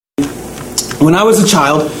When I was a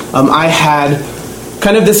child, I had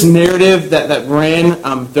kind of this narrative that ran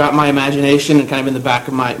throughout my imagination and kind of in the back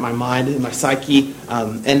of my mind and my psyche.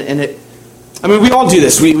 We all do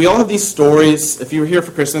this. We all have these stories. If you were here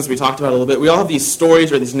for Christmas, we talked about it a little bit. We all have these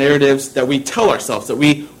stories or these narratives that we tell ourselves, that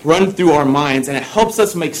we run through our minds, and it helps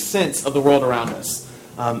us make sense of the world around us.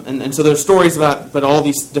 And so there's stories about all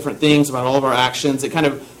these different things, about all of our actions. It kind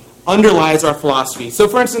of underlies our philosophy. So,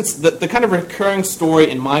 for instance, the kind of recurring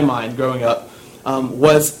story in my mind growing up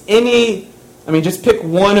was just pick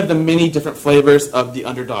one of the many different flavors of the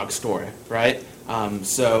underdog story, right?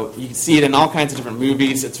 So you can see it in all kinds of different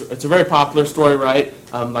movies. It's a very popular story, right?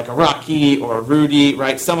 Like a Rocky or a Rudy,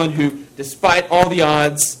 right? Someone who, despite all the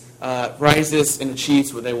odds, rises and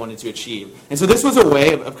achieves what they wanted to achieve. And so this was a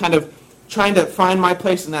way of kind of trying to find my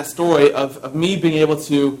place in that story of me being able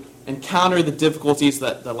to encounter the difficulties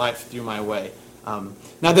that life threw my way.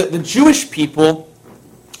 Now, the Jewish people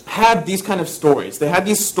had these kind of stories. They had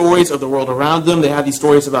these stories of the world around them. They had these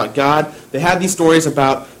stories about God. They had these stories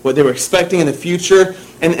about what they were expecting in the future.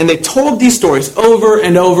 And they told these stories over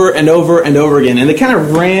and over and over and over again. And they kind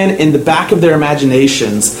of ran in the back of their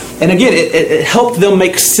imaginations. And again, it helped them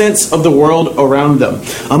make sense of the world around them.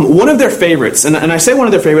 One of their favorites, and I say one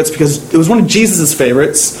of their favorites because it was one of Jesus'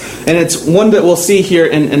 favorites, and it's one that we'll see here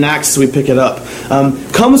in Acts as we pick it up,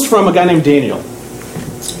 comes from a guy named Daniel.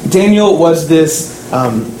 Daniel was this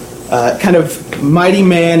kind of mighty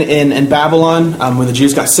man in Babylon when the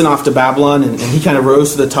Jews got sent off to Babylon, and he kind of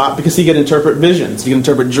rose to the top because he could interpret visions, he could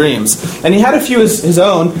interpret dreams. And he had a few his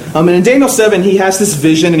own, and in Daniel 7 he has this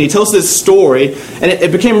vision and he tells this story, and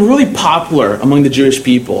it became really popular among the Jewish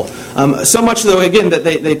people. So much so, again, that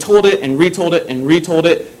they told it and retold it and retold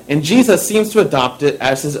it, and Jesus seems to adopt it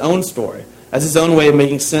as his own story, as his own way of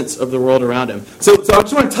making sense of the world around him. So I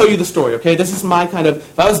just want to tell you the story, okay? This is my kind of,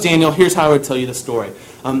 if I was Daniel, here's how I would tell you the story.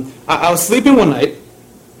 I was sleeping one night,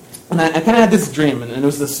 and I kind of had this dream, and it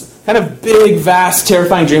was this kind of big, vast,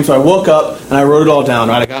 terrifying dream. So I woke up, and I wrote it all down,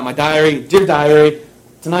 right? I got my diary, dear diary,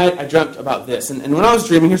 tonight I dreamt about this. And when I was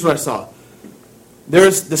dreaming, here's what I saw. There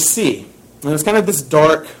was the sea, and it was kind of this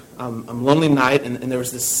dark, lonely night, and there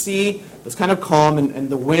was this sea that was kind of calm, and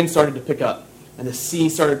the wind started to pick up. And the sea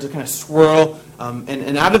started to kind of swirl,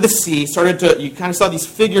 and out of the sea you kind of saw these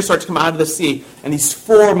figures start to come out of the sea, and these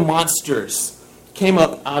four monsters came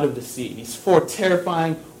up out of the sea. These four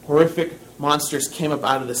terrifying, horrific monsters came up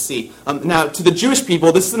out of the sea. Now, to the Jewish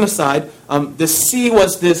people, this is an aside, the sea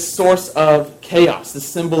was this source of chaos, this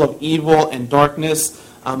symbol of evil and darkness.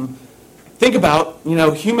 Think about,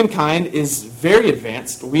 humankind is very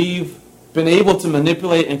advanced. We've been able to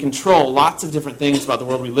manipulate and control lots of different things about the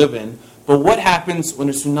world we live in. But what happens when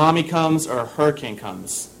a tsunami comes or a hurricane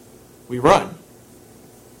comes? We run.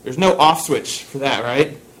 There's no off switch for that,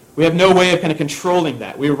 right? We have no way of kind of controlling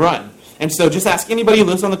that. We run. And so just ask anybody who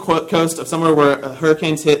lives on the coast of somewhere where a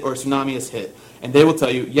hurricane's hit or a tsunami is hit, and they will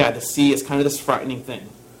tell you, yeah, the sea is kind of this frightening thing.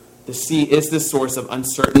 The sea is this source of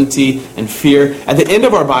uncertainty and fear. At the end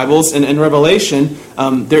of our Bibles, in Revelation,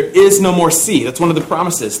 there is no more sea. That's one of the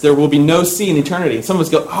promises. There will be no sea in eternity. And some of us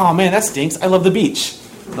go, oh man, that stinks. I love the beach.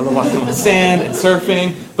 I love walking on the sand and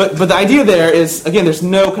surfing. But the idea there is, again, there's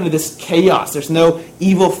no kind of this chaos. There's no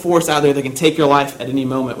evil force out there that can take your life at any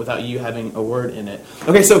moment without you having a word in it.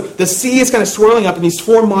 Okay, so the sea is kind of swirling up, and these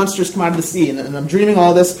four monsters come out of the sea. And I'm dreaming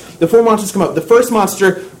all this. The four monsters come up. The first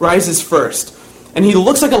monster rises first. And he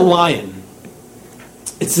looks like a lion.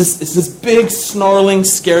 It's this big, snarling,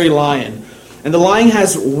 scary lion. And the lion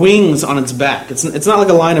has wings on its back. It's not like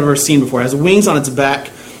a lion I've ever seen before. It has wings on its back.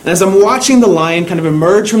 And as I'm watching the lion kind of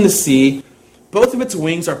emerge from the sea, both of its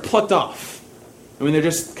wings are plucked off. They're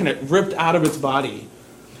just kind of ripped out of its body.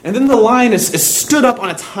 And then the lion is stood up on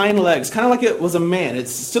its hind legs, kind of like it was a man.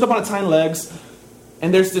 It's stood up on its hind legs,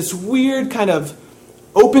 and there's this weird kind of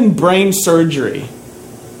open brain surgery.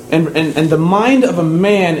 And the mind of a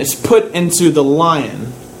man is put into the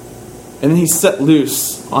lion, and then he's set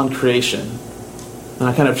loose on creation. And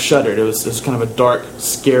I kind of shuddered. It was kind of a dark,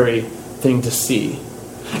 scary thing to see.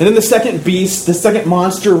 And then the second beast, the second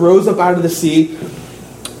monster, rose up out of the sea,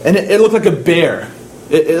 and it looked like a bear.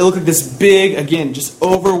 It looked like this big, again, just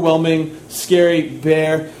overwhelming, scary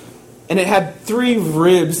bear. And it had 3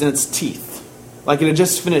 ribs in its teeth, like it had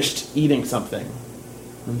just finished eating something,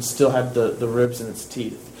 and still had the ribs in its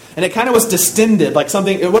teeth. And it kind of was distended, like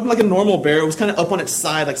something, it wasn't like a normal bear, it was kind of up on its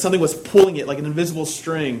side, like something was pulling it, like an invisible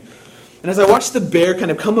string. And as I watched the bear kind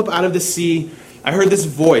of come up out of the sea, I heard this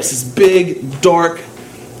voice, this big, dark,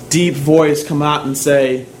 deep voice come out and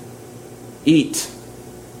say, "Eat,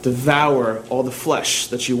 devour all the flesh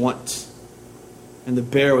that you want." And the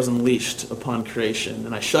bear was unleashed upon creation.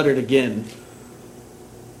 And I shuddered again.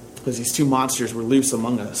 because these two monsters were loose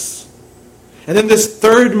among us. And then this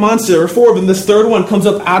third monster, or four of them, this third one comes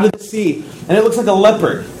up out of the sea, and it looks like a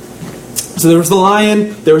leopard. So there was the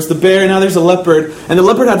lion, there was the bear, now there's a leopard, and the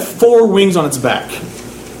leopard had 4 wings on its back.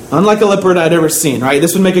 Unlike a leopard I'd ever seen, right?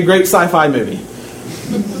 This would make a great sci-fi movie.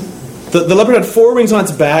 The leopard had 4 wings on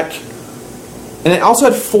its back, and it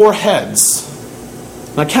also had 4 heads.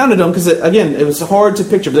 And I counted them because, again, it was hard to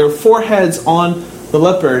picture, but there were 4 heads on the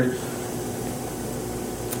leopard,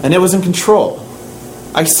 and it was in control.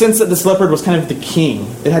 I sensed that this leopard was kind of the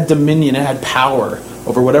king. It had dominion, it had power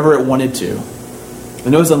over whatever it wanted to.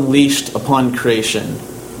 And it was unleashed upon creation.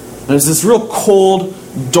 And it was this real cold,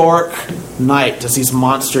 dark night as these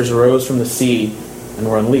monsters arose from the sea and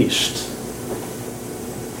were unleashed.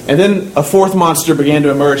 And then a 4th monster began to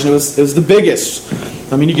emerge, and it was the biggest.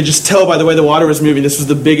 I mean, you could just tell by the way the water was moving, this was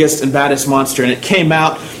the biggest and baddest monster. And it came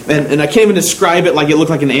out, and I can't even describe it like it looked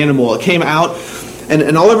like an animal. It came out,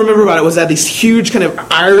 and all I remember about it was that these huge kind of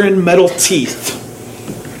iron metal teeth.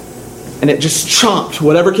 And it just chomped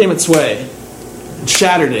whatever came its way and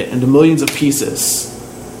shattered it into millions of pieces.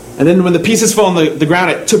 And then when the pieces fell on the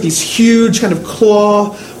ground, it took these huge kind of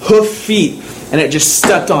claw, hoof feet, and it just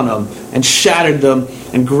stepped on them and shattered them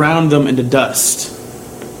and ground them into dust.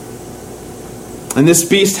 And this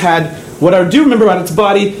beast had, what I do remember about its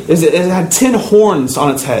body is it had 10 horns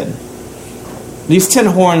on its head. These 10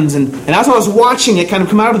 horns, and as I was watching it kind of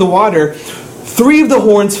come out of the water, 3 of the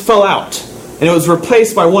horns fell out, and it was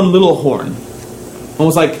replaced by 1 little horn.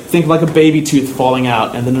 Almost like, think like a baby tooth falling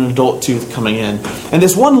out and then an adult tooth coming in. And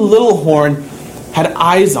this 1 little horn had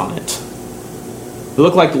eyes on it. It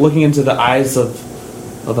looked like looking into the eyes of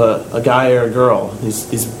a guy or a girl.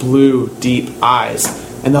 These blue, deep eyes.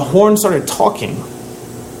 And the horn started talking.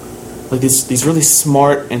 Like these really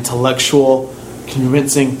smart, intellectual,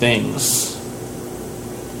 convincing things.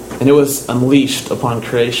 And it was unleashed upon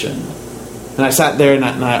creation. And I sat there and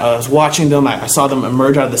I was watching them. I saw them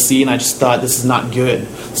emerge out of the sea, and I just thought, this is not good.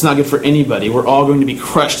 It's not good for anybody. We're all going to be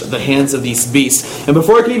crushed at the hands of these beasts. And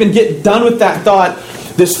before I could even get done with that thought,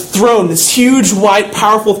 this throne, this huge, white,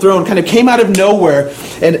 powerful throne kind of came out of nowhere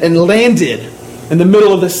and landed in the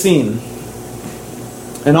middle of the scene.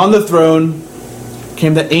 And on the throne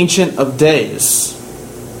came the Ancient of Days.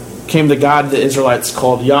 Came the God the Israelites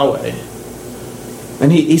called Yahweh.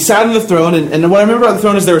 And he sat on the throne, and what I remember about the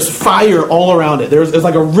throne is there was fire all around it. There was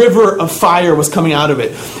like a river of fire was coming out of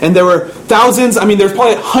it. And there were thousands, there's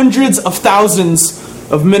probably hundreds of thousands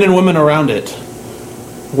of men and women around it,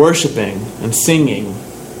 worshiping and singing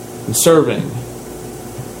and serving.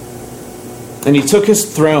 And he took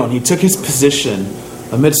his throne, he took his position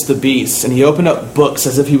amidst the beasts, and he opened up books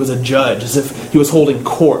as if he was a judge, as if he was holding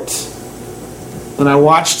court. And I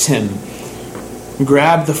watched him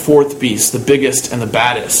grab the 4th beast, the biggest and the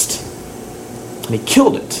baddest, and he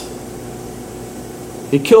killed it.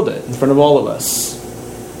 He killed it in front of all of us.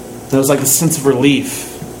 And it was like a sense of relief.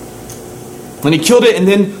 And he killed it, and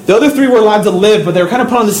then the other 3 were allowed to live, but they were kind of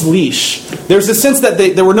put on this leash. There's a sense that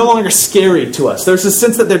they were no longer scary to us. There's a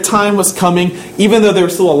sense that their time was coming, even though they were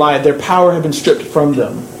still alive. Their power had been stripped from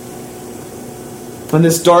them. And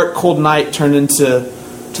this dark, cold night turned into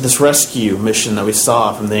this rescue mission that we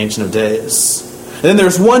saw from the Ancient of Days. And then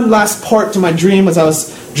there's one last part to my dream. As I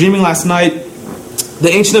was dreaming last night,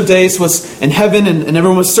 the Ancient of Days was in heaven, and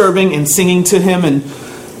everyone was serving and singing to him,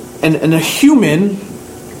 and a human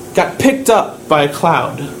got picked up by a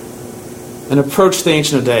cloud and approached the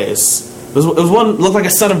Ancient of Days. It was one looked like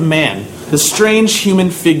a son of man, this strange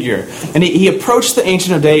human figure. And he approached the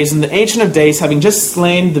Ancient of Days, and the Ancient of Days, having just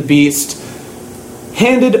slain the beast,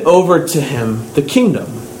 handed over to him the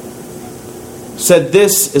kingdom. Said,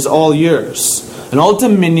 "This is all yours. And all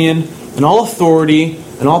dominion, and all authority,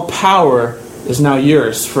 and all power is now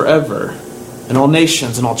yours forever. And all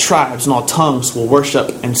nations, and all tribes, and all tongues will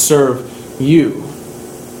worship and serve you."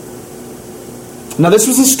 Now this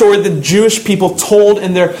was a story the Jewish people told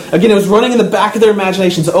in their... Again, it was running in the back of their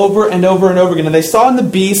imaginations over and over and over again. And they saw in the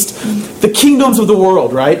beast the kingdoms of the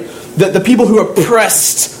world, right? The people who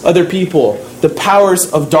oppressed other people. The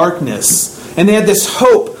powers of darkness. And they had this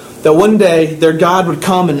hope that one day their God would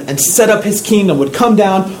come and set up his kingdom, would come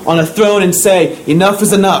down on a throne and say, "Enough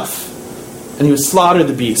is enough." And he would slaughter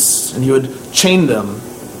the beasts, and he would chain them.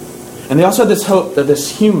 And they also had this hope that this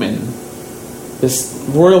human, this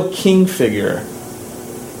royal king figure,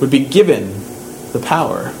 would be given the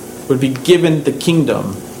power, would be given the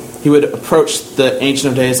kingdom. He would approach the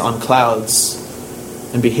Ancient of Days on clouds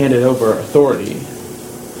and be handed over authority.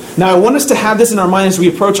 Now, I want us to have this in our mind as we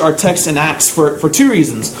approach our text in Acts for 2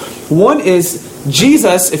 reasons. One is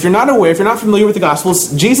Jesus, if you're not aware, if you're not familiar with the Gospels,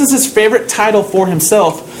 Jesus' favorite title for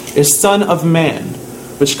himself is Son of Man.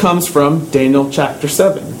 which comes from Daniel chapter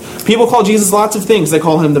 7. People call Jesus lots of things. They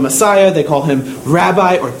call him the Messiah. They call him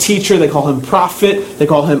rabbi or teacher. They call him prophet. They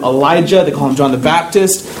call him Elijah. They call him John the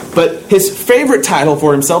Baptist. But his favorite title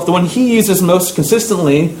for himself, the one he uses most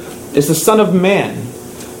consistently, is the Son of Man.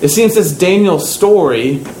 It seems this Daniel's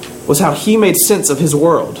story was how he made sense of his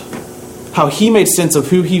world. How he made sense of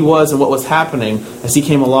who he was and what was happening as he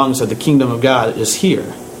came along and said the kingdom of God is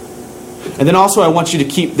here. And then also I want you to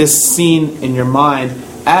keep this scene in your mind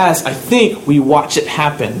as I think we watch it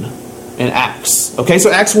happen in Acts. Okay,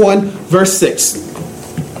 so Acts 1, verse 6.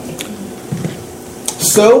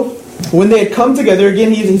 So, when they had come together,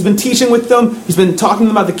 again, he's been teaching with them. He's been talking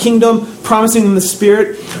to them about the kingdom, promising them the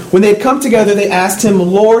Spirit. When they had come together, they asked him,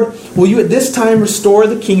 Lord, will you at this time restore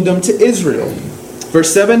the kingdom to Israel?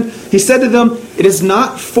 Verse 7, he said to them, it is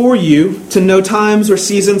not for you to know times or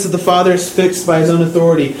seasons that the Father has fixed by his own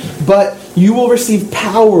authority, but you will receive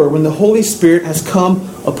power when the Holy Spirit has come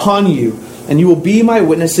upon you, and you will be my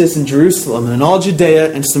witnesses in Jerusalem and in all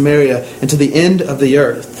Judea and Samaria and to the end of the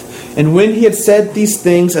earth. And when he had said these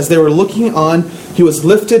things, as they were looking on, he was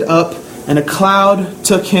lifted up, and a cloud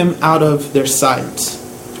took him out of their sight.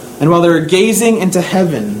 And while they were gazing into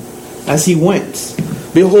heaven as he went,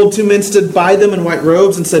 behold, two men stood by them in white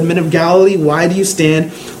robes and said, Men of Galilee, why do you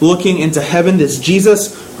stand looking into heaven? This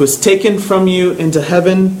Jesus, who was taken from you into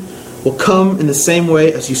heaven, will come in the same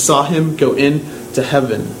way as you saw him go into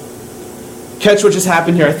heaven. Catch what just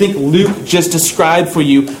happened here. I think Luke just described for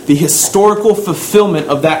you the historical fulfillment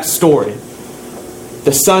of that story.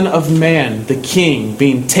 The Son of Man, the King,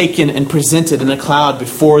 being taken and presented in a cloud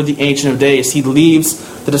before the Ancient of Days. He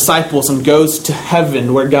leaves the disciples and goes to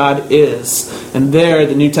heaven where God is. And there,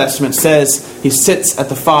 the New Testament says, he sits at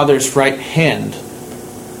the Father's right hand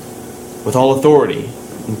with all authority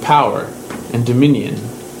and power and dominion.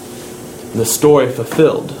 The story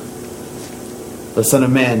fulfilled. The Son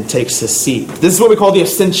of Man takes his seat. This is what we call the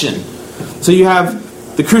ascension. So you have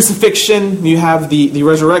the crucifixion, you have the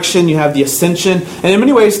resurrection, you have the ascension. And in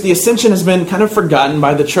many ways, the ascension has been kind of forgotten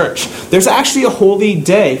by the church. There's actually a holy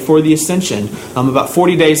day for the ascension, about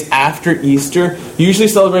 40 days after Easter. Usually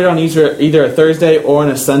celebrated on Easter, either a Thursday or on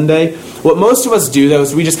a Sunday. What most of us do, though,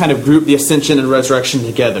 is we just kind of group the ascension and resurrection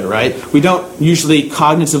together, right? We don't usually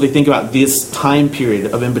cognitively think about this time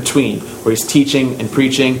period of in between, where he's teaching and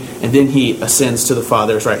preaching, and then he ascends to the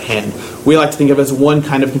Father's right hand. We like to think of it as one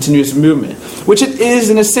kind of continuous movement, which it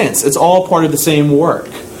is in a sense. It's all part of the same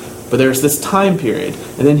work. But there's this time period,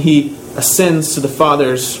 and then he ascends to the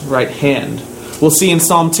Father's right hand. We'll see in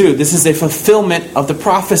Psalm 2, this is a fulfillment of the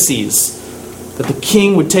prophecies that the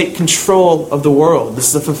King would take control of the world. This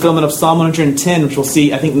is a fulfillment of Psalm 110, which we'll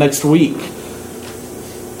see, I think, next week.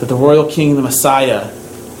 That the royal King, the Messiah,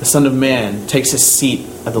 the Son of Man, takes his seat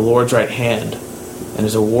at the Lord's right hand and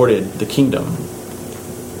is awarded the kingdom.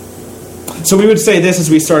 So we would say this as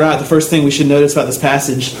we start out. The first thing we should notice about this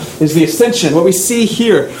passage is the ascension. What we see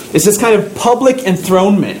here is this kind of public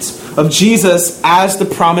enthronement of Jesus as the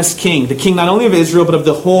promised king. The king not only of Israel, but of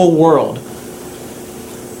the whole world.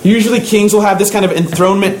 Usually kings will have this kind of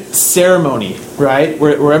enthronement ceremony, right?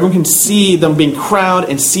 Where everyone can see them being crowned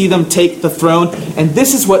and see them take the throne. And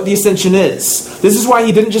this is what the ascension is. This is why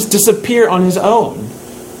he didn't just disappear on his own.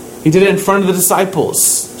 He did it in front of the disciples.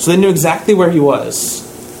 So they knew exactly where he was.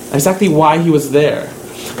 Exactly why he was there.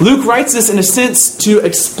 Luke writes this in a sense to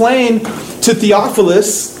explain to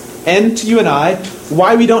Theophilus and to you and I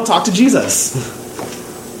why we don't talk to Jesus.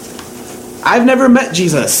 I've never met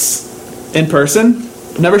Jesus in person.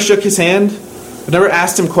 I've never shook his hand. I've never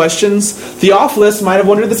asked him questions. Theophilus might have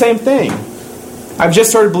wondered the same thing. I've just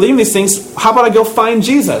started believing these things. How about I go find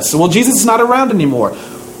Jesus? Well, Jesus is not around anymore.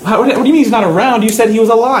 What do you mean he's not around? You said he was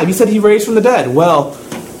alive. You said he raised from the dead. Well,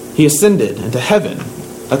 he ascended into heaven.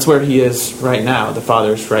 That's where he is right now, the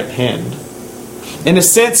Father's right hand. In a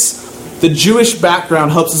sense, the Jewish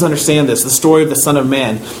background helps us understand this, the story of the Son of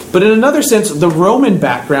Man. But in another sense, the Roman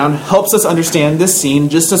background helps us understand this scene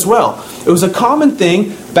just as well. It was a common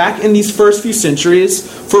thing back in these first few centuries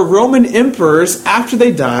for Roman emperors, after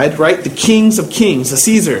they died, right, the kings of kings, the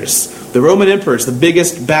Caesars, the Roman emperors, the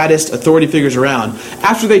biggest, baddest authority figures around,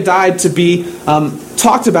 after they died, to be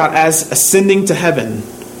talked about as ascending to heaven.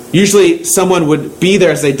 Usually someone would be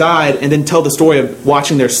there as they died and then tell the story of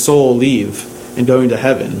watching their soul leave and going to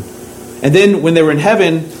heaven. And then when they were in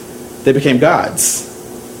heaven, they became gods.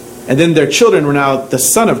 And then their children were now the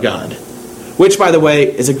Son of God. Which, by the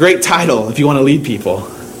way, is a great title if you want to lead people.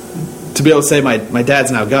 To be able to say, my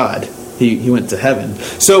dad's now God. He went to heaven.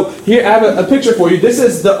 So here I have a picture for you. This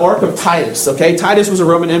is the Ark of Titus. Okay, Titus was a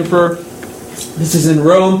Roman emperor. This is in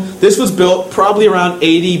Rome. This was built probably around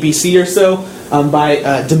 80 BC or so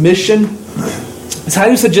by Domitian.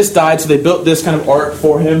 Titus had just died, so they built this kind of ark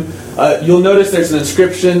for him. You'll notice there's an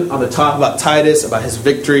inscription on the top about Titus, about his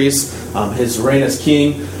victories, his reign as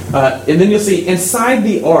king. And then you'll see inside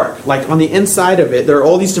the ark, like on the inside of it, there are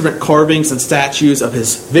all these different carvings and statues of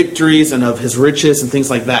his victories and of his riches and things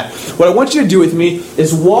like that. What I want you to do with me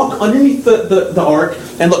is walk underneath the ark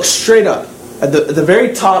and look straight up. At the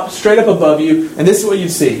very top, straight up above you, and this is what you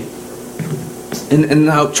see. And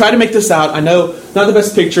now try to make this out. I know, not the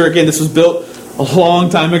best picture. Again, this was built a long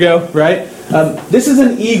time ago, right? This is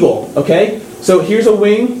an eagle, okay? So here's a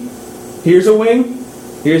wing. Here's a wing.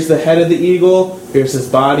 Here's the head of the eagle. Here's his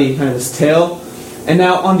body, kind of his tail. And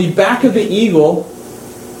now on the back of the eagle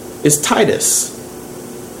is Titus.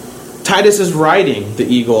 Titus is riding the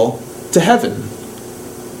eagle to heaven.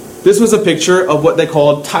 This was a picture of what they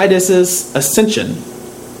called Titus's ascension.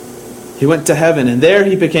 He went to heaven, and there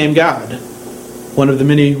he became God, one of the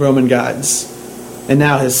many Roman gods. And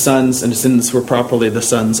now his sons and descendants were properly the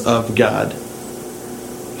sons of God.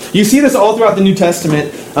 You see this all throughout the New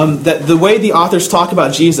Testament, that the way the authors talk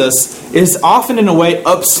about Jesus is often in a way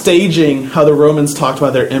upstaging how the Romans talked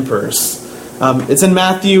about their emperors. It's in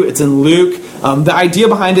Matthew, it's in Luke. The idea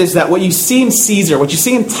behind it is that what you see in Caesar, what you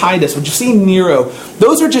see in Titus, what you see in Nero,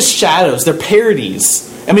 those are just shadows, they're parodies.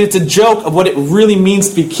 I mean, it's a joke of what it really means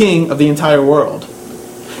to be king of the entire world.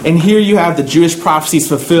 And here you have the Jewish prophecies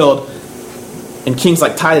fulfilled and kings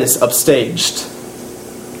like Titus upstaged.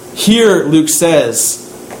 Here, Luke says,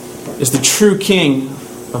 is the true king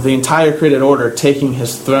of the entire created order taking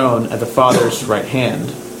his throne at the Father's right hand.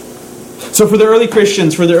 So for the early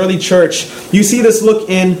Christians, for the early church, you see this look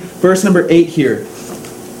in verse number 8 here.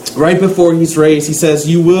 Right before he's raised, he says,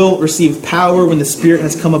 "You will receive power when the Spirit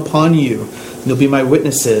has come upon you. You'll be my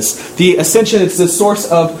witnesses." The ascension is the source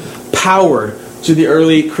of power to the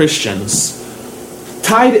early Christians.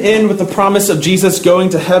 Tied in with the promise of Jesus going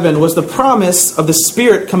to heaven was the promise of the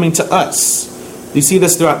Spirit coming to us. You see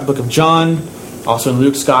this throughout the book of John, also in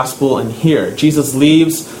Luke's Gospel, and here. Jesus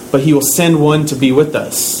leaves, but he will send one to be with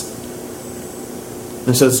us.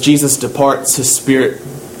 And so as Jesus departs, his Spirit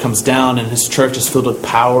comes down and his church is filled with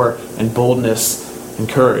power and boldness and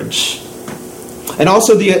courage. And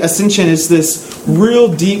also the ascension is this real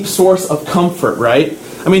deep source of comfort, right?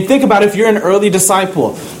 I mean, think about if you're an early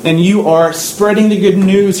disciple and you are spreading the good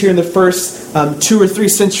news here in the first 2 or 3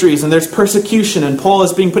 centuries, and there's persecution and Paul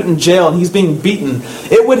is being put in jail and he's being beaten.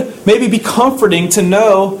 It would maybe be comforting to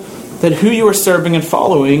know that who you were serving and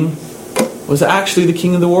following was actually the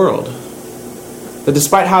King of the world. That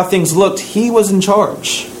despite how things looked, he was in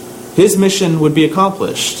charge. His mission would be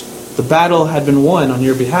accomplished. The battle had been won on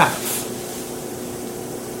your behalf.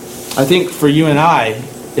 I think for you and I,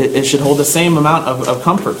 it should hold the same amount of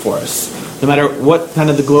comfort for us. No matter what kind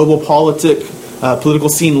of the global political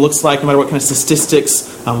scene looks like, no matter what kind of statistics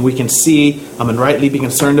we can see and rightly be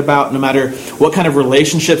concerned about, no matter what kind of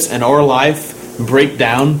relationships in our life break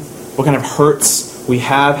down, what kind of hurts we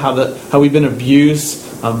have, how we've been abused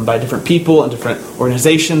by different people and different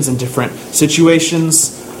organizations and different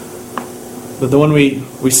situations. But the one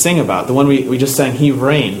we sing about, the one we just sang, He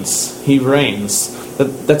reigns. He reigns.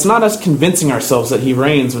 That's not us convincing ourselves that He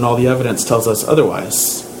reigns when all the evidence tells us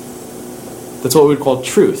otherwise. That's what we would call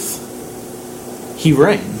truth. He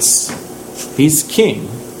reigns. He's king.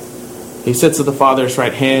 He sits at the Father's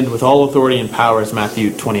right hand with all authority and power, as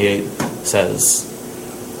Matthew 28 says.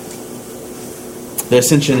 The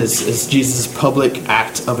ascension is Jesus' public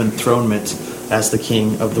act of enthronement as the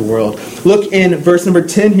King of the world. Look in verse number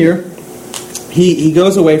 10 here. He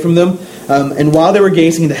goes away from them, and while they were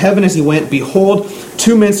gazing into heaven as he went, behold,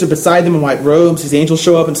 2 men stood beside them in white robes. These angels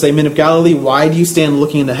show up and say, "Men of Galilee, why do you stand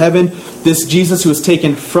looking into heaven? This Jesus who was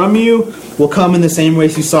taken from you will come in the same way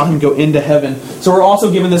as you saw him go into heaven." So we're also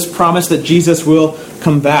given this promise that Jesus will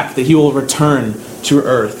come back, that he will return to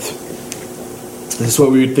earth. This is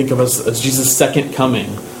what we would think of as Jesus' second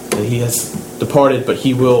coming. That he has departed, but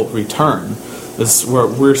he will return. This is where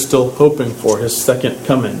we're still hoping for, his second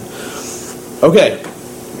coming. Okay,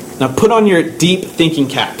 now put on your deep thinking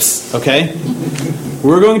caps, okay?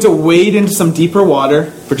 We're going to wade into some deeper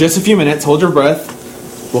water for just a few minutes. Hold your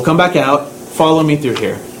breath. We'll come back out. Follow me through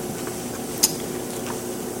here.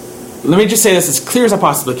 Let me just say this as clear as I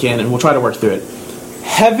possibly can, and we'll try to work through it.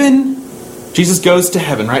 Heaven, Jesus goes to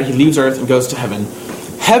heaven, right? He leaves earth and goes to heaven.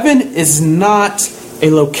 Heaven is not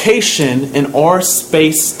a location in our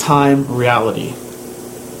space-time reality.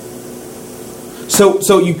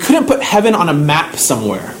 So you couldn't put heaven on a map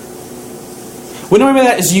somewhere. What I mean by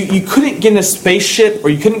that is you couldn't get in a spaceship, or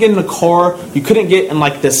you couldn't get in a car, you couldn't get in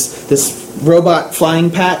like this robot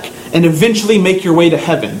flying pack and eventually make your way to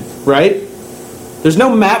heaven, right? There's no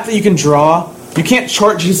map that you can draw You can't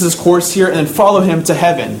chart Jesus' course here and then follow him to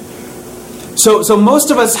heaven. So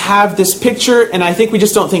most of us have this picture, and I think we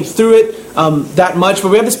just don't think through it that much, but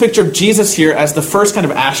we have this picture of Jesus here as the first kind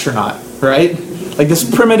of astronaut, right? Like this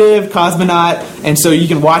primitive cosmonaut, and so you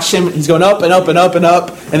can watch him, he's going up and up and up and up,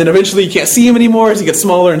 and then eventually you can't see him anymore as he gets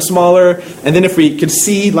smaller and smaller, and then if we could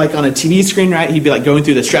see like on a TV screen, right, he'd be like going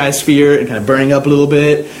through the stratosphere and kind of burning up a little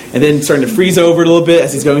bit, and then starting to freeze over a little bit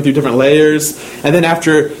as he's going through different layers, and then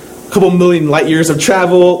after a couple million light years of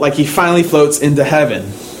travel, like he finally floats into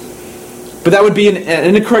heaven. But that would be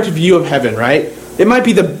an incorrect view of heaven, right? It might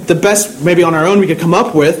be the best maybe on our own we could come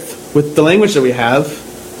up with the language that we have.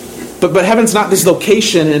 But heaven's not this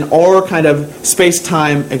location in our kind of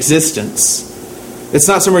space-time existence. It's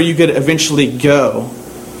not somewhere you could eventually go.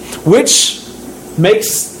 Which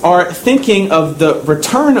makes our thinking of the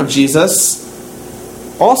return of Jesus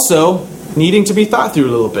also needing to be thought through a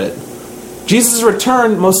little bit. Jesus'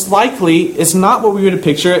 return most likely is not what we would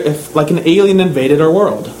picture if like an alien invaded our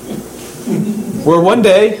world. Where one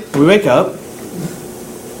day we wake up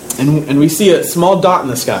and we see a small dot in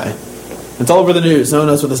the sky. It's all over the news. No one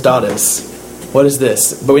knows what this dot is. What is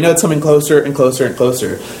this? But we know it's coming closer and closer and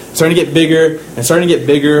closer. It's starting to get bigger and starting to get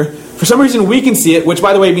bigger. For some reason we can see it, which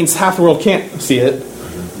by the way means half the world can't see it.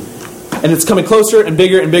 And it's coming closer and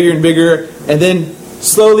bigger and bigger and bigger. And then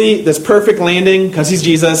slowly this perfect landing, because he's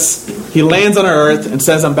Jesus, he lands on our earth and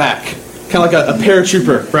says, I'm back. Kind of like a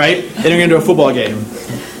paratrooper, right? Entering into a football game.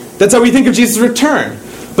 That's how we think of Jesus' return.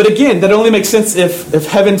 But again, that only makes sense if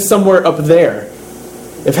heaven's somewhere up there.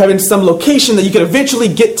 If heaven's some location that you could eventually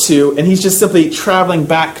get to, and he's just simply traveling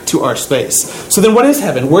back to our space. So then what is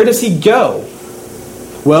heaven? Where does he go?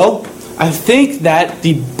 Well, I think that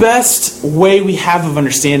the best way we have of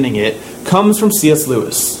understanding it comes from C.S.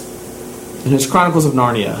 Lewis in his Chronicles of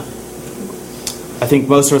Narnia. I think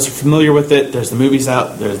most of us are familiar with it. There's the movies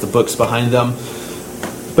out. There's the books behind them.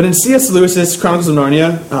 But in C.S. Lewis's Chronicles of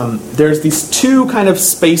Narnia, there's these two kind of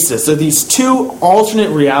spaces. So these two alternate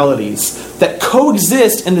realities that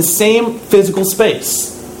coexist in the same physical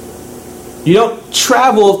space. You don't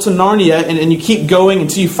travel to Narnia and you keep going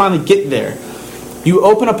until you finally get there. You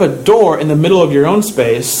open up a door in the middle of your own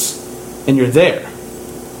space and you're there.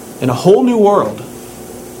 In a whole new world.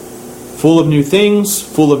 Full of new things,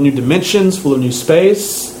 full of new dimensions, full of new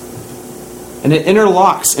space. And it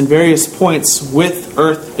interlocks in various points with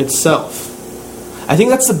Earth itself. I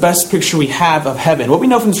think that's the best picture we have of heaven. What we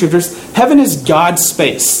know from the Scriptures, heaven is God's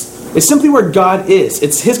space. It's simply where God is.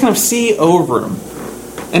 It's his kind of CO room.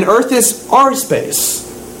 And Earth is our space.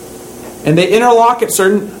 And they interlock at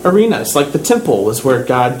certain arenas, like the temple is where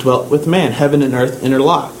God dwelt with man. Heaven and earth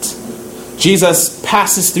interlocked. Jesus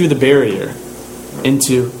passes through the barrier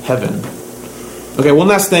into heaven. Okay, one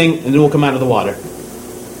last thing, and then we'll come out of the water.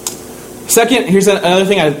 Second, here's another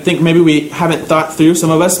thing I think maybe we haven't thought through.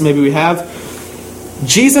 Some of us, maybe we have.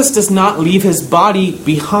 Jesus does not leave his body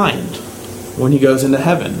behind when he goes into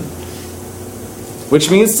heaven.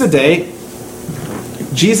 Which means today,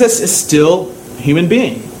 Jesus is still a human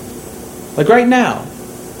being. Like right now.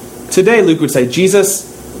 Today, Luke would say, Jesus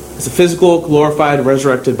is a physical, glorified,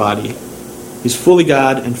 resurrected body. He's fully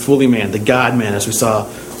God and fully man. The God-man, as we saw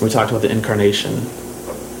when we talked about the incarnation.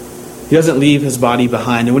 He doesn't leave his body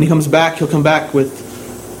behind. And when he comes back, he'll come back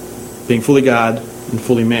with being fully God and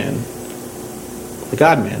fully man. The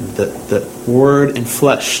God-man, the Word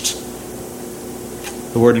enfleshed.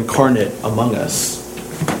 The Word incarnate among us.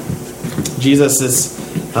 Jesus is...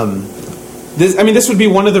 This would be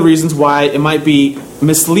one of the reasons why it might be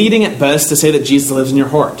misleading at best to say that Jesus lives in your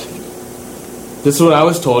heart. This is what I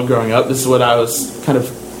was told growing up. This is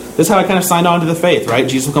how I kind of signed on to the faith, right?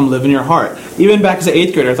 Jesus will come live in your heart. Even back as an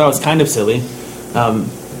 8th grader, I thought it was kind of silly.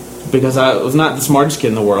 Because I was not the smartest kid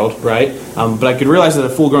in the world, right? But I could realize that a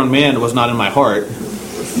full-grown man was not in my heart.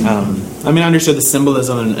 I understood the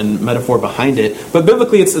symbolism and metaphor behind it. But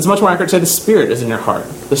biblically, it's much more accurate to say the Spirit is in your heart.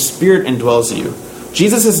 The Spirit indwells you.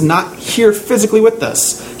 Jesus is not here physically with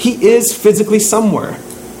us. He is physically somewhere.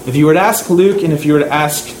 If you were to ask Luke, and if you were to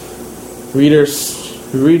ask readers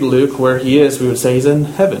who read Luke where he is, we would say he's in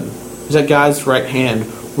heaven. He's at God's right hand,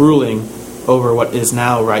 ruling over what is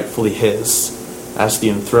now rightfully his, as the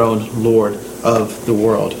enthroned Lord of the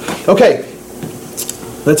world. Okay,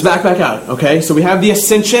 let's back out. Okay, so we have the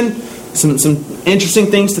ascension. Some interesting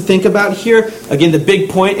things to think about here. Again, the big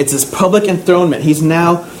point, it's his public enthronement. He's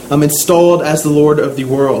now installed as the Lord of the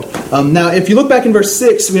world. Now, if you look back in verse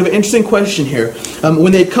 6, we have an interesting question here.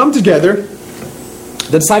 When they come together,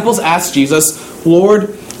 the disciples asked Jesus,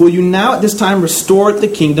 Lord, will you now at this time restore the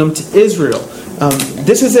kingdom to Israel?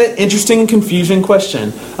 This is an interesting and confusing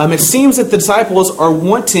question. It seems that the disciples are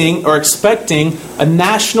wanting or expecting a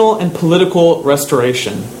national and political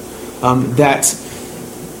restoration. That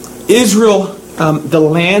Israel, the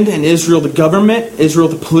land, and Israel, the government, Israel,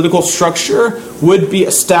 the political structure, would be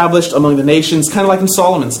established among the nations, kind of like in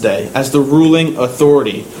Solomon's day, as the ruling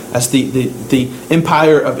authority, as the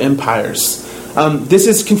empire of empires. This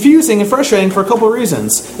is confusing and frustrating for a couple of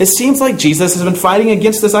reasons. It seems like Jesus has been fighting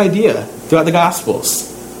against this idea throughout the Gospels.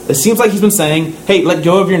 It seems like he's been saying, hey, let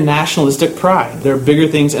go of your nationalistic pride. There are bigger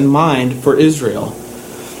things in mind for Israel.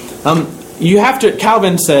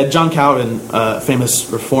 Calvin said, John Calvin, famous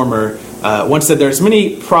reformer, once said, there's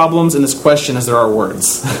many problems in this question as there are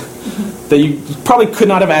words. That you probably could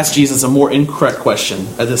not have asked Jesus a more incorrect question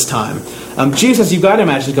at this time. Jesus, you've got to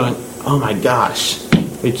imagine going, oh my gosh,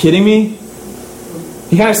 are you kidding me?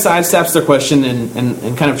 He kind of sidesteps their question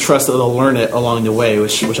and kind of trusts that they'll learn it along the way,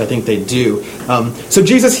 which I think they do. So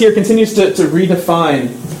Jesus here continues to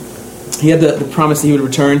redefine. He had the promise that he would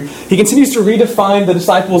return. He continues to redefine the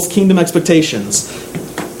disciples' kingdom expectations.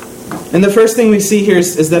 And the first thing we see here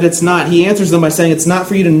is that it's not. He answers them by saying it's not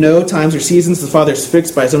for you to know times or seasons the Father is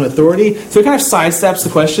fixed by his own authority. So he kind of sidesteps the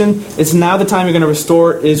question. It's now the time you're going to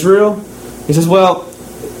restore Israel. He says, well,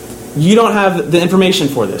 you don't have the information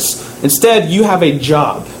for this. Instead, you have a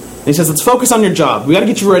job. And he says, let's focus on your job. We got to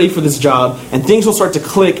get you ready for this job, and things will start to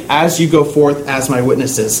click as you go forth as my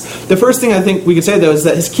witnesses. The first thing I think we could say, though, is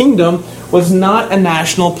that his kingdom was not a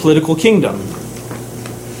national political kingdom.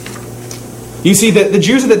 You see, the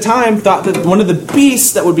Jews at the time thought that one of the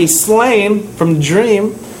beasts that would be slain from the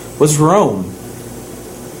dream was Rome,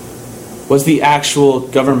 was the actual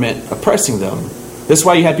government oppressing them. This is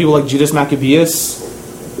why you had people like Judas Maccabeus,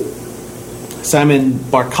 Simon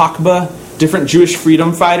Bar Kokhba, different Jewish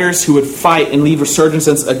freedom fighters who would fight and lead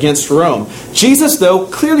resurgences against Rome. Jesus, though,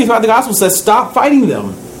 clearly throughout the gospel says, stop fighting them.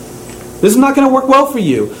 This is not going to work well for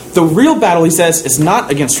you. The real battle, he says, is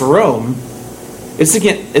not against Rome. It's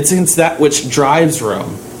against that which drives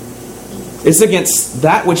Rome. It's against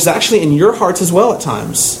that which is actually in your hearts as well at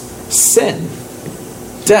times. Sin,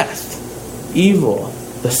 death, evil,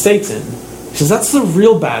 the Satan. He says that's the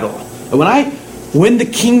real battle. And when I win the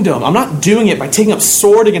kingdom, I'm not doing it by taking up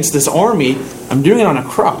sword against this army. I'm doing it on a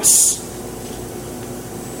cross.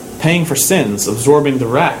 Paying for sins, absorbing the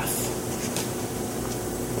wrath.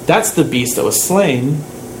 That's the beast that was slain.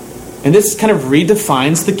 And this kind of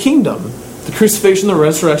redefines the kingdom. The crucifixion, the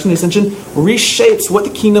resurrection, the ascension reshapes what the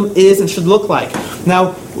kingdom is and should look like.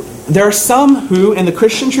 Now, there are some who, in the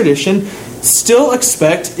Christian tradition, still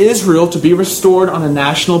expect Israel to be restored on a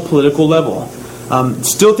national political level.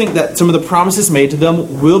 Still think that some of the promises made to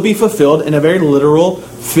them will be fulfilled in a very literal,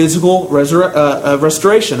 physical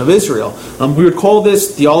restoration of Israel. We would call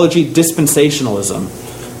this theology dispensationalism.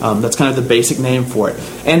 That's kind of the basic name for it.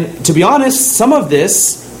 And to be honest, some of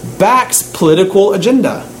this backs political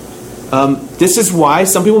agenda. This is why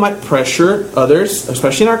some people might pressure others,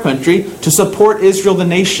 especially in our country, to support Israel the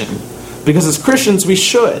nation. Because as Christians, we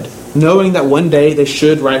should, knowing that one day they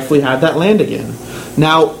should rightfully have that land again.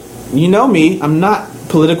 Now, you know me, I'm not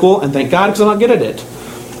political, and thank God, because I'm not good at it.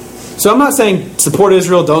 So I'm not saying support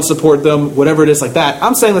Israel, don't support them, whatever it is like that.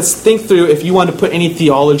 I'm saying let's think through if you want to put any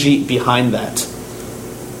theology behind that.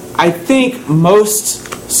 I think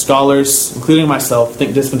most scholars, including myself,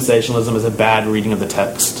 think dispensationalism is a bad reading of the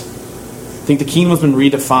text. I think the kingdom has been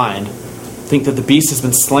redefined. I think that the beast has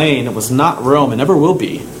been slain. It was not Rome and never will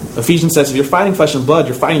be. Ephesians says if you're fighting flesh and blood,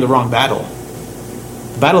 you're fighting the wrong battle.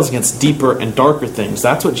 The battle is against deeper and darker things.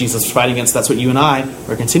 That's what Jesus was fighting against. That's what you and I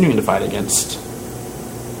are continuing to fight against.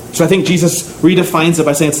 So I think Jesus redefines it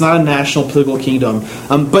by saying it's not a national political kingdom.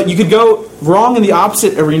 But you could go wrong in the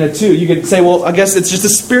opposite arena too. You could say, well, I guess it's just a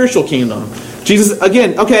spiritual kingdom. Jesus,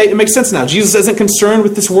 again, okay, it makes sense now. Jesus isn't concerned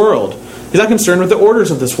with this world. He's not concerned with the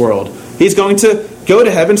orders of this world. He's going to go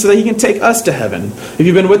to heaven so that he can take us to heaven. If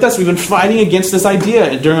you've been with us, we've been fighting against this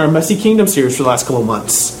idea during our Messy Kingdom series for the last couple of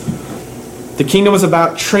months. The kingdom was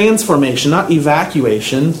about transformation, not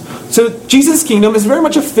evacuation. So Jesus' kingdom is very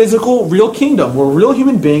much a physical, real kingdom where real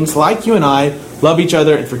human beings like you and I love each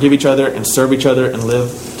other and forgive each other and serve each other and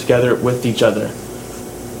live together with each other.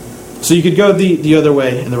 So you could go the other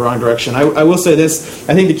way in the wrong direction. I will say this.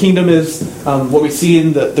 I think the kingdom is what we see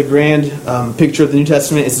in the grand picture of the New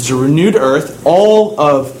Testament. It's a renewed earth, all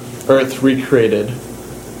of earth recreated.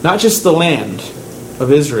 Not just the land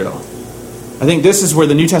of Israel. I think this is where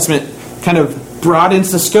the New Testament kind of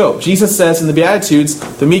broadens the scope. Jesus says in the Beatitudes,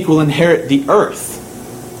 the meek will inherit the earth.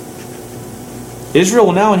 Israel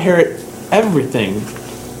will now inherit everything.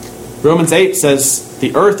 Romans 8 says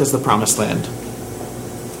the earth is the promised land.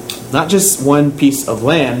 Not just one piece of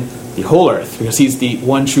land, the whole earth, because he's the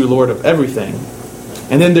one true Lord of everything.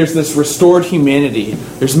 And then there's this restored humanity.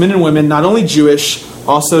 There's men and women, not only Jewish,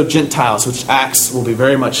 also Gentiles, which Acts will be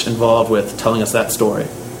very much involved with telling us that story.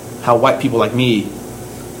 How white people like me,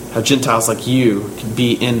 how Gentiles like you can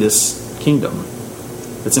be in this kingdom.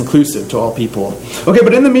 It's inclusive to all people. Okay,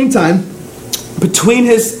 but in the meantime, between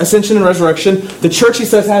his ascension and resurrection, the church, he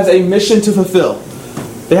says, has a mission to fulfill.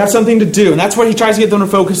 They have something to do, and that's what he tries to get them to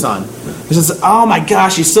focus on. He says, oh my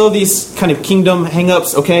gosh, you still have these kind of kingdom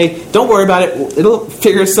hang-ups, okay? Don't worry about it. It'll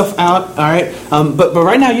figure itself out, all right? But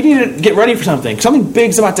right now, you need to get ready for something. Something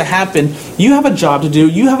big's about to happen. You have a job to do.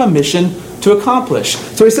 You have a mission to accomplish.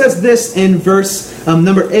 So he says this in verse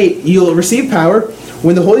number 8. You'll receive power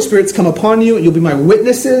when the Holy Spirit's come upon you. You'll be my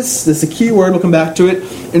witnesses. This is a key word. We'll come back to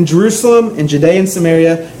it. In Jerusalem, in Judea and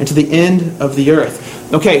Samaria, and to the end of the earth.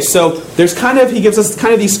 Okay, so there's he gives us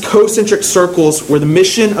kind of these concentric circles where the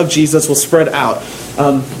mission of Jesus will spread out.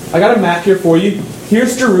 I got a map here for you.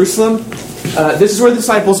 Here's Jerusalem. This is where the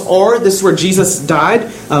disciples are. This is where Jesus died.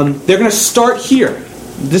 They're going to start here.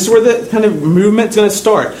 This is where the kind of movement's going to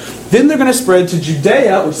start. Then they're going to spread to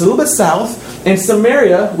Judea, which is a little bit south, and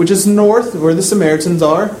Samaria, which is north, where the Samaritans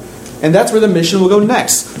are. And that's where the mission will go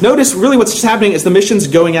next. Notice really what's happening is the mission's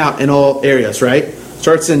going out in all areas, right?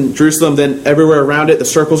 Starts in Jerusalem, then everywhere around it, the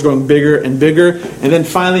circle's growing bigger and bigger. And then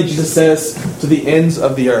finally, Jesus says, to the ends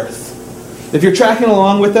of the earth. If you're tracking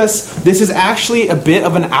along with us, this is actually a bit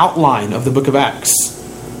of an outline of the book of Acts.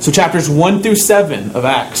 So chapters 1 through 7 of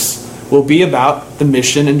Acts will be about the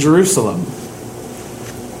mission in Jerusalem.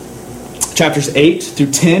 Chapters 8 through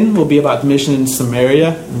 10 will be about the mission in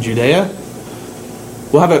Samaria and Judea.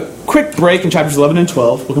 We'll have a quick break in chapters 11 and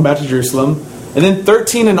 12. We'll come back to Jerusalem. And then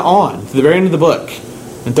 13 and on, to the very end of the book.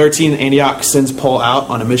 In 13, Antioch sends Paul out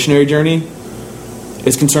on a missionary journey.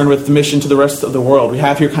 Is concerned with the mission to the rest of the world. We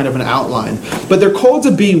have here kind of an outline. But they're called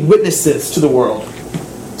to be witnesses to the world.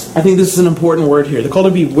 I think this is an important word here. They're called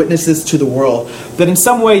to be witnesses to the world. That in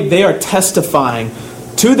some way they are testifying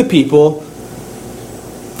to the people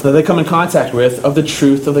that they come in contact with of the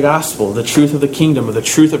truth of the gospel, the truth of the kingdom, of the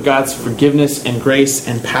truth of God's forgiveness and grace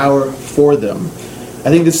and power for them. I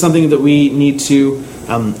think this is something that we need to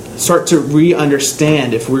start to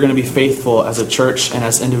re-understand if we're going to be faithful as a church and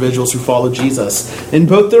as individuals who follow Jesus. In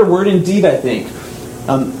both their word and deed, I think.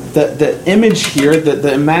 The image here,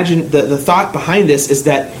 the thought behind this is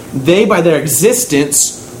that they, by their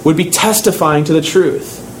existence, would be testifying to the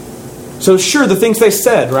truth. So sure, the things they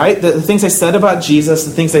said, right? The things they said about Jesus,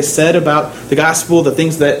 the things they said about the gospel, the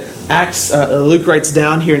things that Luke writes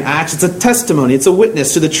down here in Acts, it's a testimony, it's a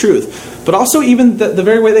witness to the truth. But also even the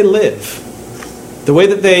very way they live. The way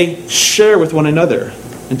that they share with one another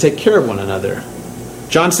and take care of one another.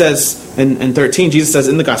 John says in 13, Jesus says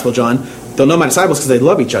in the Gospel of John, they'll know my disciples because they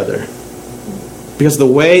love each other. Because the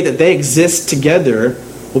way that they exist together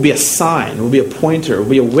will be a sign, will be a pointer, will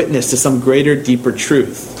be a witness to some greater, deeper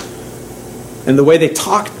truth. And the way they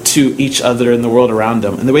talk to each other in the world around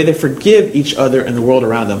them, and the way they forgive each other in the world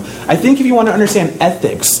around them. I think if you want to understand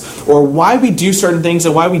ethics, or why we do certain things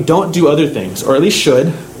and why we don't do other things, or at least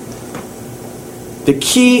should, the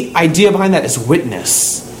key idea behind that is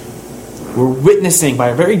witness. We're witnessing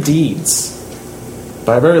by our very deeds,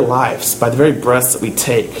 by our very lives, by the very breaths that we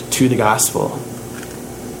take to the gospel.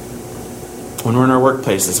 When we're in our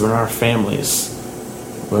workplaces, when we're in our families,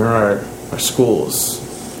 when we're in our schools,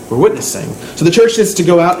 we're witnessing. So the church is to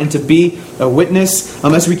go out and to be a witness.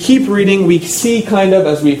 As we keep reading, we see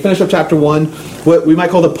as we finish up chapter 1, what we might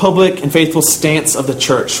call the public and faithful stance of the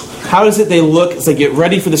church. How does it they look as they get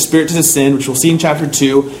ready for the Spirit to descend, which we'll see in chapter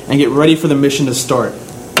 2, and get ready for the mission to start.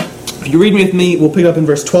 If you read with me, we'll pick up in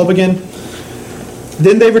verse 12 again.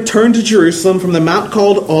 Then they returned to Jerusalem from the mount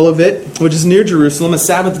called Olivet, which is near Jerusalem, a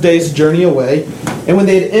Sabbath day's journey away. And when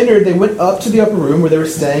they had entered, they went up to the upper room where they were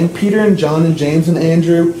staying, Peter and John and James and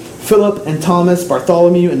Andrew, Philip and Thomas,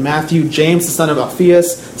 Bartholomew and Matthew, James the son of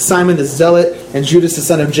Alphaeus, Simon the Zealot, and Judas the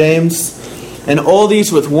son of James. And all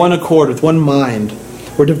these with one accord, with one mind,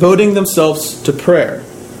 were devoting themselves to prayer,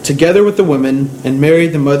 together with the women, and Mary,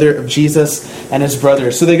 the mother of Jesus, and his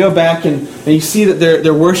brothers. So they go back and you see that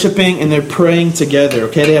they're worshiping and they're praying together.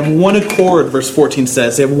 Okay, they have one accord, verse 14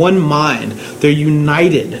 says. They have one mind. They're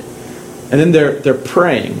united. And then they're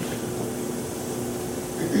praying.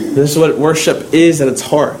 This is what worship is at its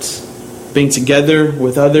heart. Being together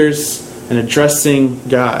with others and addressing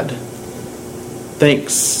God.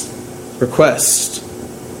 Thanks. Request.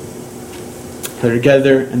 They're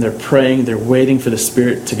together and they're praying. They're waiting for the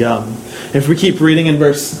Spirit to come. If we keep reading in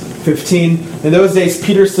verse 15, in those days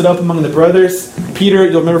Peter stood up among the brothers. Peter,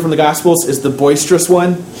 you'll remember from the Gospels, is the boisterous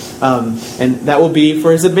one. And that will be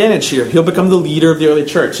for his advantage here. He'll become the leader of the early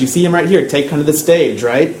church. You see him right here, take kind of the stage,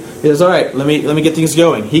 right? He says, all right, let me get things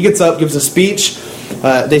going. He gets up, gives a speech.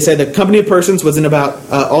 They say the company of persons was in about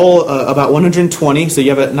 120, so you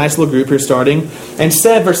have a nice little group here starting. And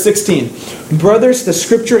said, verse 16, brothers, the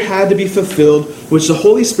scripture had to be fulfilled, which the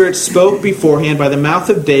Holy Spirit spoke beforehand by the mouth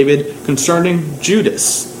of David concerning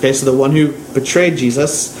Judas. Okay, so the one who betrayed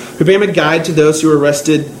Jesus, who became a guide to those who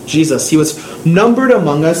arrested Jesus. He was numbered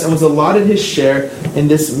among us and was allotted his share in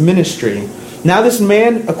this ministry. Now this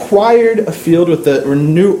man acquired a field with the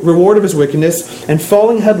reward of his wickedness, and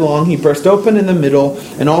falling headlong, he burst open in the middle,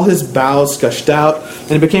 and all his bowels gushed out,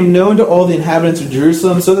 and it became known to all the inhabitants of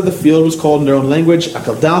Jerusalem, so that the field was called in their own language,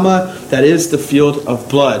 Akeldama, that is, the field of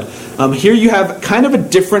blood. Here you have kind of a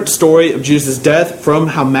different story of Judas' death from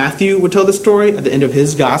how Matthew would tell the story at the end of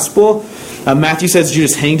his gospel. Matthew says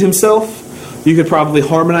Judas hanged himself. You could probably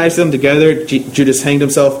harmonize them together. Judas hanged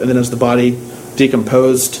himself, and then as the body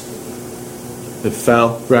decomposed, it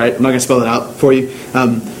fell, right? I'm not going to spell it out for you.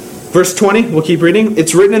 Verse 20, we'll keep reading.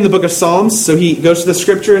 It's written in the book of Psalms, so he goes to the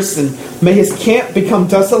scriptures, and may his camp become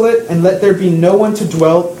desolate, and let there be no one to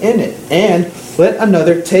dwell in it, and let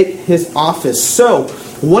another take his office. So,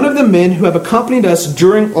 one of the men who have accompanied us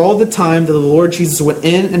during all the time that the Lord Jesus went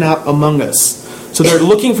in and out among us. So they're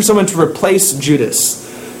looking for someone to replace Judas.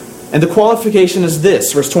 And the qualification is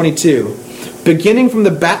this, verse 22. Beginning from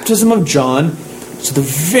the baptism of John, so the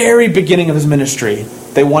very beginning of his ministry,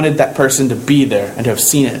 they wanted that person to be there and to have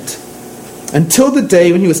seen it. Until the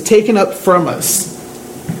day when he was taken up from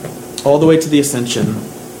us, all the way to the ascension.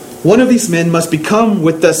 One of these men must become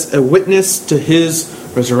with us a witness to his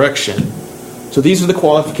resurrection. So these are the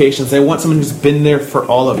qualifications. They want someone who's been there for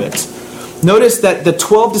all of it. Notice that the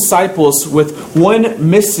 12 disciples, with one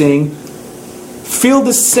missing, feel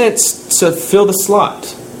the sense to fill the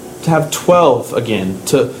slot. To have 12 again,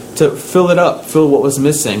 to fill it up, fill what was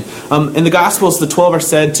missing. In the Gospels, the 12 are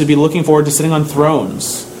said to be looking forward to sitting on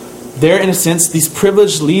thrones. They're, in a sense, these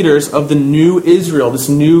privileged leaders of the new Israel, this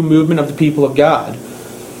new movement of the people of God.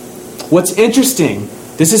 What's interesting,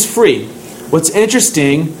 this is free, what's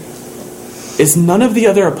interesting is none of the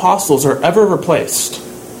other apostles are ever replaced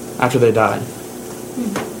after they die.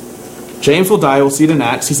 James will die, we'll see it in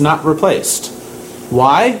Acts, he's not replaced.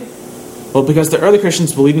 Why? Well, because the early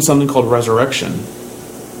Christians believed in something called resurrection.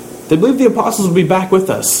 They believed the apostles would be back with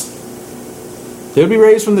us. They would be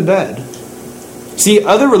raised from the dead. See,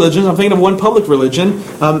 other religions, I'm thinking of one public religion,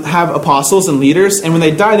 have apostles and leaders, and when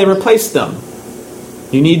they die, they replace them.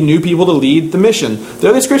 You need new people to lead the mission. The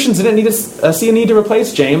early Christians didn't need to see a need to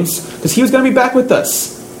replace James, because he was going to be back with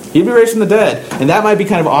us. He'd be raised from the dead, and that might be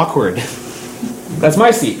kind of awkward. That's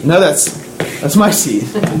my seat. No, that's my seat.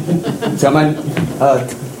 So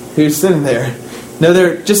who's sitting there? No,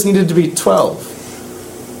 there just needed to be 12.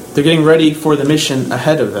 They're getting ready for the mission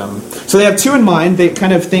ahead of them. So they have two in mind. They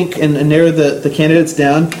kind of think and narrow the candidates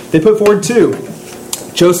down. They put forward two.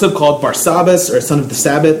 Joseph, called Barsabbas, or son of the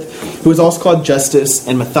Sabbath, who is also called Justus,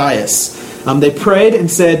 and Matthias. They prayed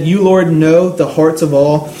and said, "You, Lord, know the hearts of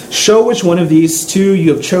all. Show which one of these two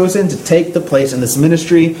you have chosen to take the place in this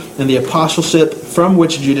ministry and the apostleship from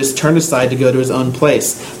which Judas turned aside to go to his own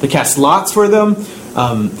place." They cast lots for them.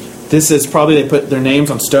 This is probably, they put their names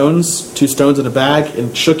on stones, 2 stones in a bag,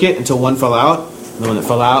 and shook it until one fell out. And the one that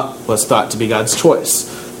fell out was thought to be God's choice.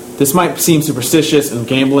 This might seem superstitious and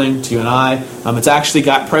gambling to you and I. It's actually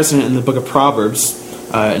got precedent in the book of Proverbs.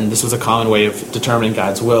 And this was a common way of determining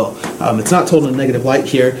God's will. It's not told in a negative light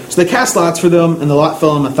here. So they cast lots for them, and the lot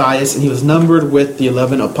fell on Matthias, and he was numbered with the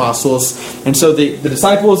 11 apostles. And so the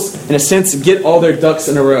disciples, in a sense, get all their ducks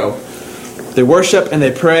in a row. They worship and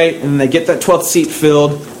they pray, and they get that 12th seat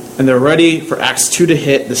filled, and they're ready for Acts 2 to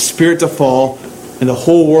hit, the Spirit to fall, and the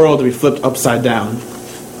whole world to be flipped upside down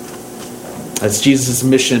as Jesus'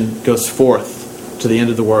 mission goes forth to the end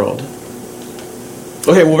of the world.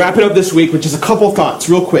 Okay, we'll wrap it up this week with just a couple thoughts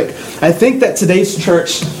real quick. I think that today's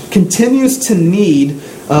church continues to need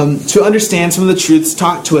to understand some of the truths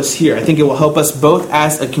taught to us here. I think it will help us both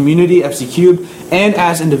as a community, FC Cube, and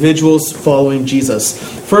as individuals following Jesus.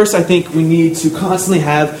 First, I think we need to constantly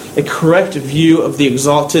have a correct view of the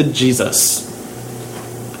exalted Jesus.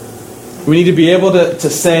 We need to be able to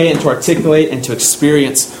say and to articulate and to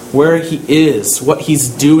experience where he is, what he's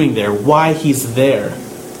doing there, why he's there.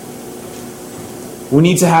 We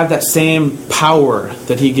need to have that same power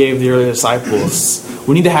that he gave the early disciples.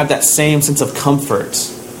 We need to have that same sense of comfort,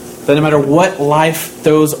 that no matter what life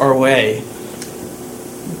throws our way,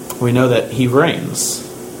 we know that he reigns.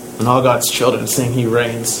 And all God's children sing, he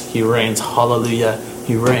reigns, hallelujah,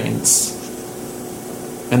 he reigns.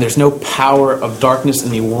 And there's no power of darkness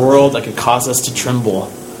in the world that could cause us to tremble,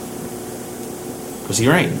 because he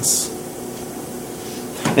reigns.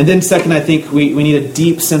 And then second, I think we need a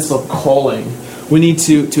deep sense of calling. We need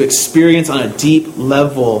to experience on a deep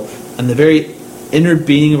level, in the very inner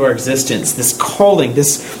being of our existence, this calling,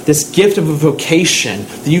 this gift of a vocation,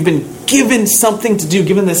 that you've been given something to do,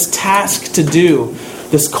 given this task to do,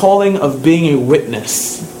 this calling of being a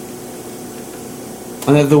witness.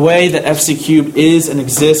 And that the way that FC Cube is and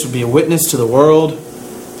exists would be a witness to the world.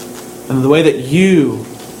 And the way that you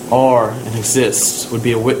are and exist would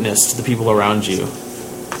be a witness to the people around you.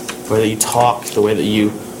 The way that you talk, the way that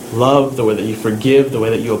you love, the way that you forgive, the way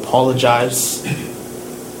that you apologize,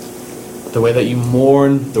 the way that you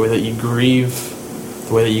mourn, the way that you grieve,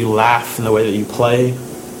 the way that you laugh, and the way that you play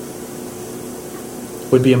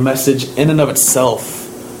would be a message in and of itself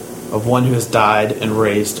of one who has died and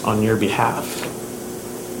raised on your behalf.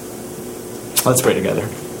 Let's pray together.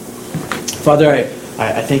 Father,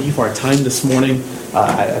 I thank you for our time this morning.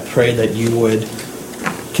 I pray that you would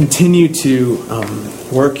continue to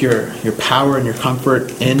work your power and your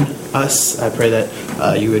comfort in us. I pray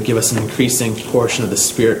that you would give us an increasing portion of the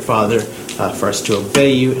Spirit, Father, for us to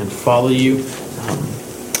obey you and follow you.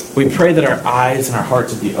 We pray that our eyes and our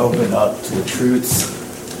hearts would be opened up to the truths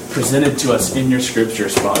presented to us in your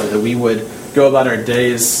scriptures, Father, that we would go about our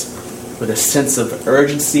days with a sense of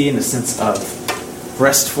urgency and a sense of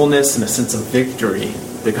restfulness and a sense of victory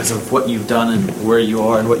because of what you've done and where you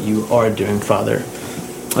are and what you are doing, Father.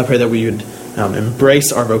 I pray that we would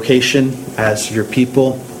embrace our vocation as your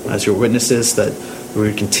people, as your witnesses, that we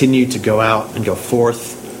would continue to go out and go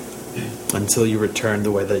forth until you return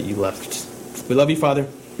the way that you left. We love you, Father,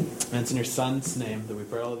 and it's in your Son's name that we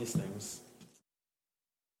pray all of these things.